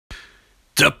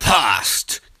The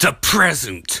past, the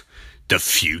present, the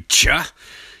future.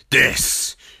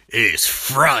 This is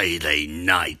Friday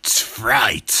Night's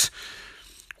Fright.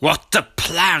 What the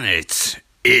planet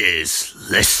is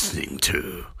listening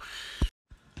to.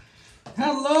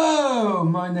 Hello,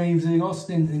 my name's Ian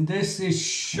Austin and this is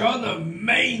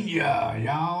Shuddermania,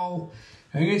 y'all.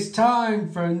 And it's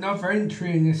time for another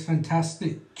entry in this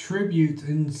fantastic tribute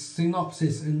and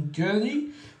synopsis and journey.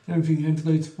 I don't think any of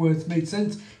those words make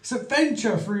sense. It's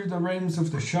adventure through the realms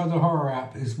of the Shudder horror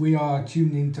app as we are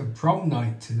tuning to Prom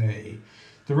Night today.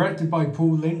 Directed by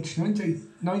Paul Lynch,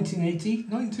 1980,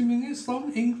 92 minutes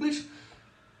long, English.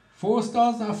 4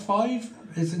 stars out of 5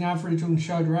 is an average on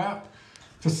Shudder app.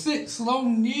 For 6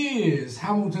 long years,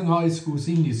 Hamilton High School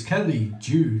seniors Kelly,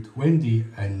 Jude, Wendy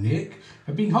and Nick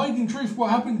have been hiding truth what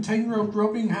happened 10-year-old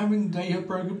Robin Hammond day her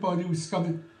broken body was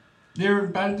discovered near an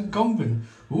abandoned convent.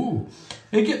 Ooh.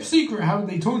 They kept secret how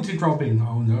they taunted Robin.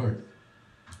 Oh no.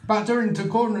 Backed her into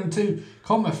corner into,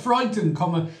 frightened,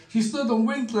 she stood on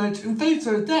wind ledge and faced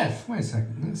her death. Wait a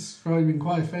second, that's probably been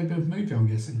quite a fair bit of movie, I'm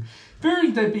guessing.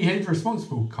 Fearing their behaviour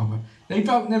responsible, they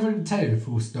felt never to tell,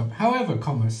 full stop. However,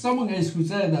 someone else was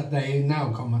there that day and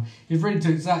now, is ready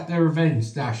to exact their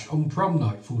revenge, on prom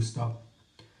night, full stop.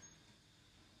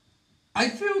 I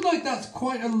feel like that's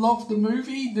quite a lot of the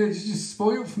movie that's just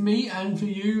spoiled for me and for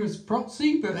you as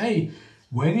proxy, but hey,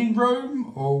 when in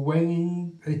Rome or when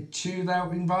in a chilled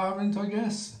out environment, I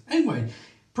guess. Anyway,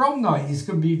 Prom Night is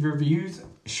going to be reviewed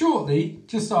shortly,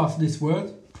 just after this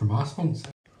word from our sponsor.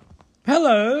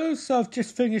 Hello, so I've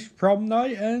just finished Prom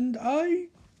Night and I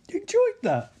enjoyed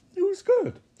that. It was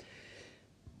good.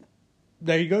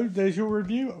 There you go, there's your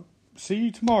review. See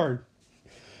you tomorrow.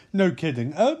 No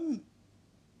kidding.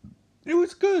 It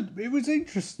was good. It was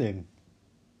interesting.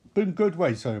 But in good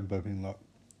way, sorry I'm bubbling lot.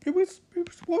 It was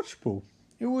watchable.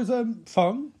 It was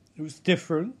fun. It was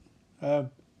different.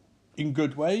 In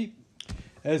good way.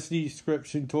 As the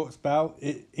description talks about,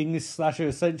 English slasher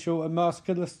essential, a mask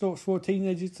killer stalks 4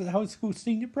 teenagers to the high school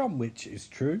senior prom, which is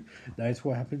true. That is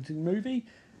what happened in the movie.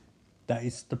 That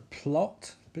is the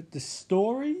plot. But the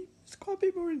story is quite a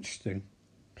bit more interesting.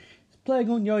 It's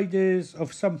playing on the ideas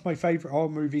of some of my favourite horror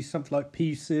movies, something like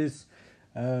Pieces,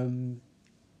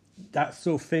 that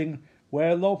sort of thing,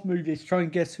 where a lot of movies try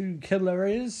and guess who the killer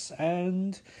is,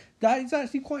 and that is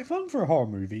actually quite fun for a horror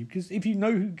movie, because if you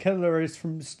know who the killer is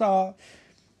from the start,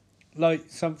 like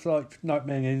something like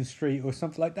Nightmare on Elm Street or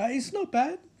something like that, it's not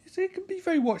bad. It can be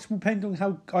very watchable depending on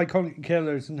how iconic the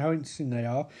killers and how interesting they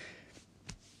are.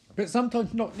 But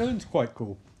sometimes not known's quite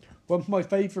cool. One of my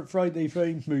favourite Friday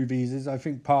Frames movies is, I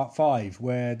think, Part 5,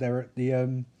 where they're at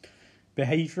the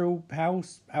behavioural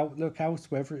house, Outlook house,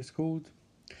 whatever it's called.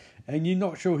 And you're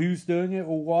not sure who's doing it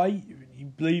or why. You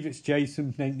believe it's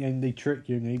Jason, and then they trick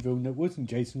you and they reveal it wasn't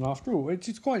Jason after all, which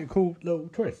is quite a cool little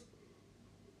twist.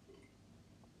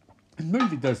 The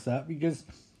movie does that because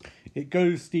it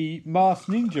goes the Masked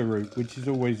Ninja route, which is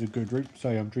always a good route.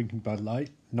 Sorry, I'm drinking Bud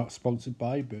Light. Not sponsored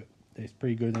by, but it's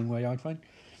pretty good anyway, I find.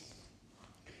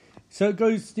 So it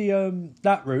goes the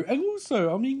that route. And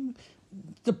also, I mean,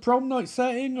 the prom night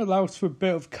setting allows for a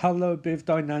bit of colour, a bit of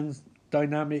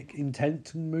dynamic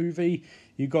intent in the movie.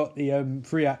 You got the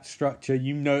 3-act structure.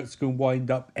 You know it's going to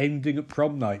wind up ending at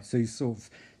prom night. So you sort of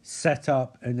set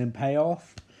up and then pay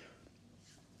off.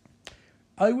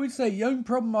 I would say the only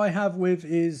problem I have with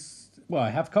is, well,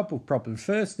 I have a couple of problems.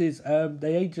 First is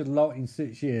they age a lot in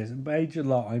 6 years. And by age a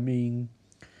lot, I mean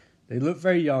they look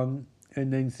very young.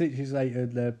 And then 6 years later,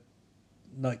 they're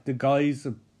like the guys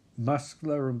are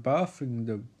muscular and buff and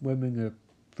the women are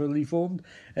fully formed.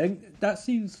 And that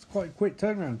seems quite a quick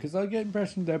turnaround because I get the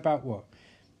impression they're about,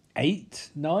 8,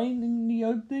 9 in the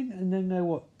opening? And then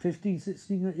they're, 15,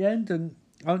 16 at the end? And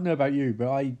I don't know about you, but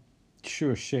I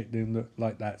sure as shit didn't look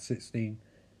like that 16.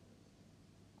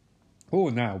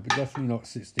 Or now, but definitely not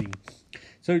 16.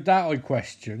 So that I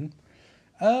question.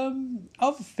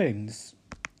 Other things.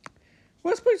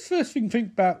 Well, I suppose the first thing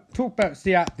to talk about is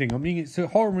the acting. I mean, it's a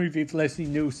horror movie with Leslie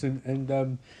Nielsen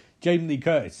and Jamie Lee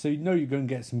Curtis, so you know you're going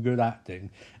to get some good acting.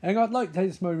 And I'd like to take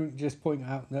this moment to just point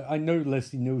out that I know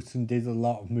Leslie Nielsen did a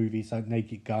lot of movies like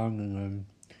Naked Gun and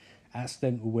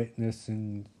Accidental Witness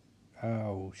and,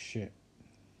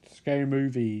 Scary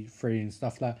Movie 3 and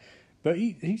stuff like that. But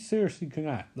he seriously can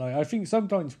act. Like, I think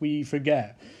sometimes we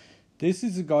forget. This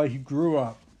is a guy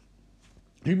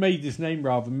who made his name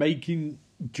rather, making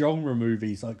genre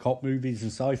movies, like cop movies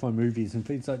and sci-fi movies and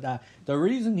things like that. The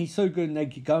reason he's so good at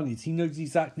Naked Gun is he knows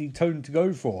exactly the tone to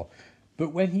go for.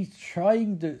 But when he's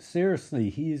trying to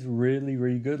seriously, he is really,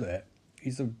 really good at it.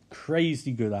 He's a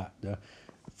crazy good actor.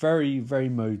 Very, very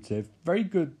emotive. Very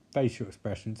good facial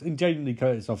expressions. And Jamie Lee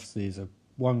Curtis obviously is a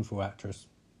wonderful actress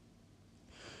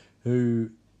who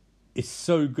is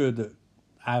so good at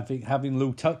having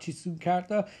little touches in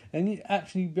character, and it,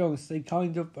 actually, to be honest, they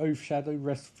kind of overshadow the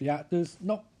rest of the actors,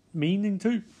 not meaning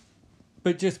to,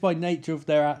 but just by nature of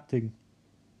their acting.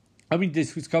 I mean,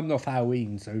 this was coming off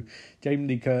Halloween, so Jamie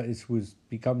Lee Curtis was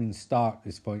becoming star at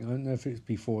this point. I don't know if it's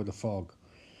before The Fog.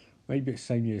 Maybe it's the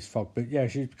same year as Fog, but yeah,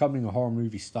 she's becoming a horror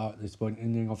movie star at this point,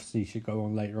 and then obviously she'll go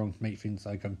on later on to make things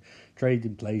like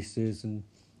Trading Places and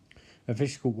A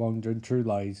Fish Called Wanda and True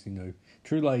Lies, you know.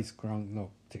 True Lies, not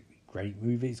particularly great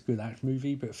movie, it's a good action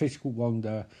movie, but Fish Called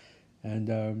Wanda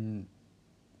and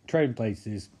Trading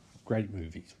Places, great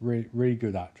movies, really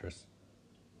good actress.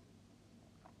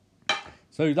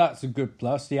 So that's a good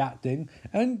plus, the acting.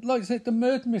 And like I said, the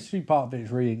murder mystery part of it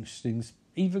is really interesting.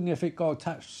 Even if it got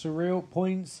attached to surreal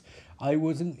points, I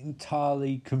wasn't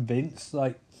entirely convinced.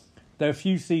 Like, there are a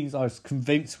few scenes I was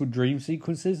convinced were dream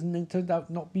sequences and then turned out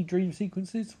not be dream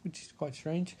sequences, which is quite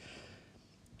strange.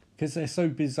 Because they're so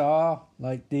bizarre.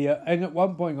 Like, and at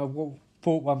one point I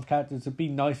thought one of the characters had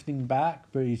been knifed him back,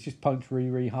 but he's just punched really,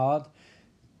 really hard.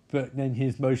 But then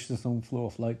he's motionless on the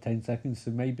floor for like 10 seconds,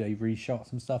 so maybe they reshot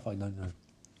some stuff, I don't know.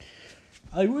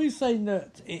 I was saying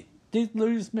that it did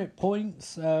lose me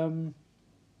points.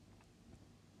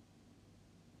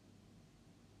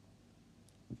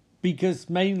 Because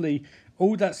mainly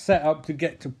all that set up to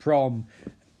get to prom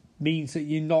means that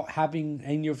you're not having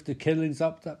any of the killings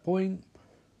up to that point.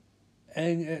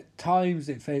 And at times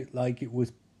it felt like it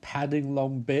was padding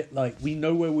along a bit. Like, we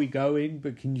know where we're going,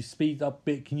 but can you speed up a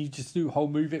bit? Can you just do a whole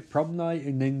movie at prom night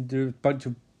and then do a bunch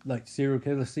of like serial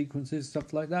killer sequences,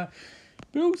 stuff like that?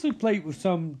 But also played with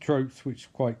some tropes which are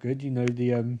quite good. You know,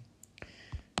 the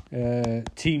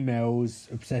teen males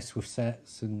obsessed with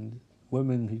sets and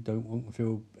women who don't want to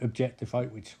feel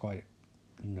objectified, which is quite,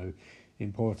 you know,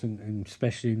 important, and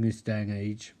especially in this day and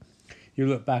age. You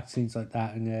look back at scenes like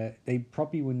that and they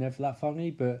probably were never that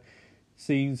funny, but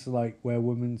scenes like where a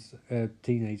woman's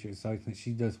teenager is like that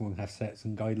she does want to have sex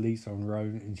and guy leaves her on her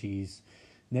own and she's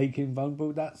naked and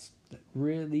vulnerable, that's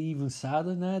really even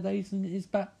sadder nowadays than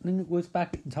it was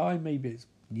back in time. Maybe it's,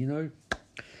 you know,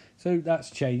 so that's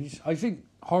changed. I think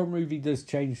horror movie does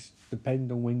change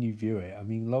depending on when you view it. I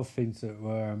mean, a lot of things that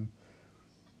were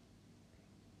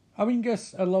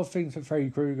guess a lot of things that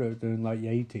Freddy Krueger doing like the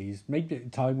 80s, maybe at the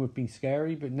time would be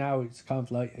scary, but now it's kind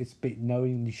of like, it's a bit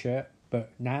knowingly shit,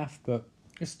 but naff, but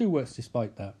it still works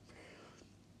despite that.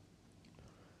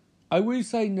 I was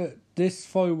saying that this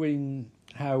following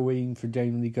Halloween for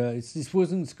Jamie Lee Curtis, this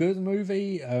wasn't as good as a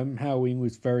movie. Halloween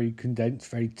was very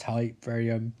condensed, very tight, very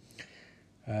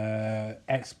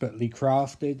expertly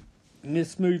crafted. And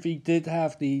this movie did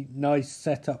have the nice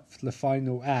setup for the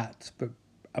final act, but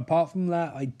apart from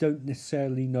that, I don't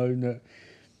necessarily know that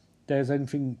there's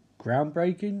anything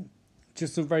groundbreaking.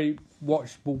 Just a very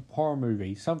watchable horror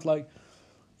movie. Something like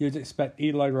you'd expect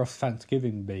Eli Roth's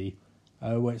Thanksgiving to be,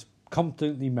 where it's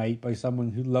competently made by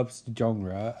someone who loves the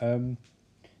genre.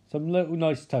 Some little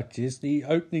nice touches. The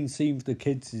opening scene with the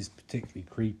kids is particularly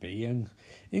creepy, and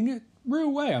in a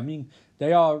real way, I mean,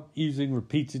 they are using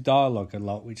repeated dialogue a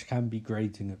lot, which can be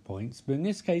grating at points, but in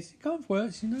this case, it kind of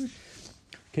works, you know.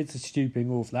 Kids are stupid,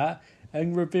 all of that,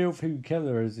 and reveal of who the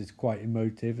killer is quite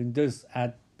emotive and does add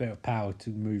a bit of power to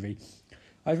the movie.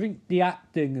 I think the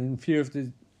acting and a few of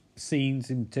the scenes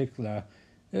in particular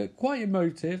are quite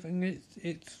emotive, and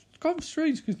it's kind of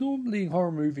strange because normally in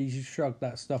horror movies you shrug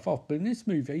that stuff off, but in this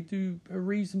movie they do a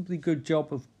reasonably good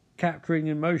job of capturing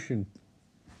emotion.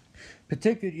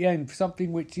 Particularly at the end,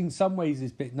 something which in some ways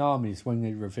is a bit narmies when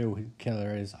they reveal who the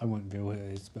killer is. I won't reveal who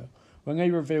it is, but when they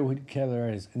reveal who the killer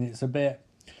is, and it's a bit...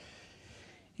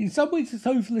 In some ways it's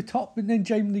over the top, but then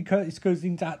Jamie Lee Curtis goes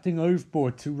into acting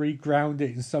overboard to re-ground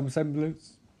it in some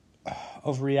semblance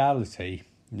of reality.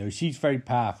 You know, she's very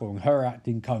powerful, and her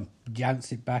acting kind of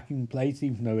jants it back in place,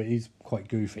 even though it is quite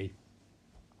goofy.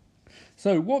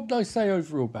 So, what would I say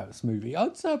overall about this movie?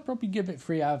 I'd say I'd probably give it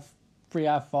 3 out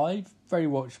of 5. Very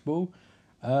watchable.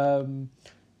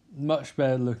 Much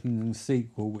better looking than the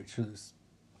sequel, which was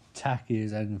tacky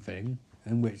as anything,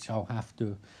 and which I'll have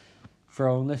to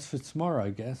throw on list for tomorrow, I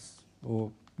guess.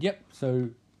 So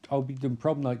I'll be doing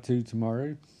Prom Night 2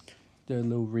 tomorrow. Do a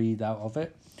little read out of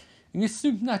it. In this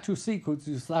supernatural sequel to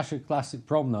the slasher classic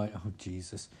Prom Night, oh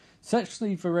Jesus,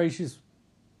 sexually voracious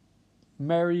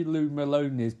Mary Lou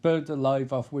Maloney is burned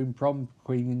alive after winning prom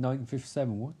queen in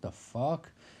 1957. What the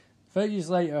fuck? 30 years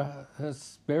later, her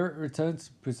spirit returns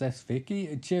to possess Vicky,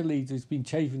 a cheerleader who's been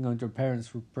chafing under her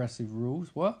parents' repressive rules.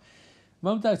 What?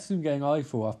 Mum and Dad soon getting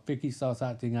eyeful after Vicky starts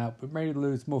acting out, but Mary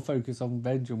Lou is more focused on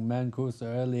revenge on man caused her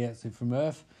early exit from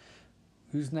Earth,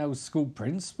 who's now a school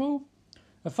principal.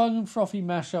 A fun and frothy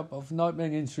mashup of Nightmare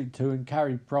on Elm Street 2 and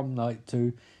Carrie Prom Night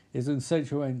 2 is an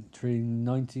essential entry in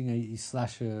 1980s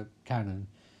slasher canon.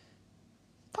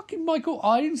 Fucking Michael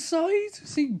Ironside?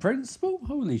 Seeing Principal?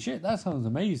 Holy shit, that sounds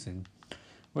amazing.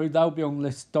 Well, that'll be on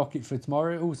this docket for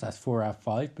tomorrow. It also has 4 out of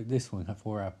 5, but this one had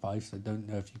 4 out of 5, so I don't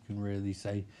know if you can really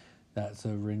say that's a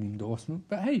ring endorsement.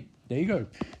 But hey, there you go.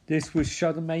 This was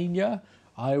Shuddermania.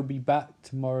 I'll be back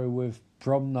tomorrow with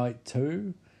Prom Night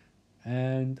 2.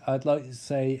 And I'd like to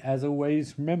say, as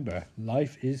always, remember,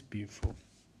 life is beautiful.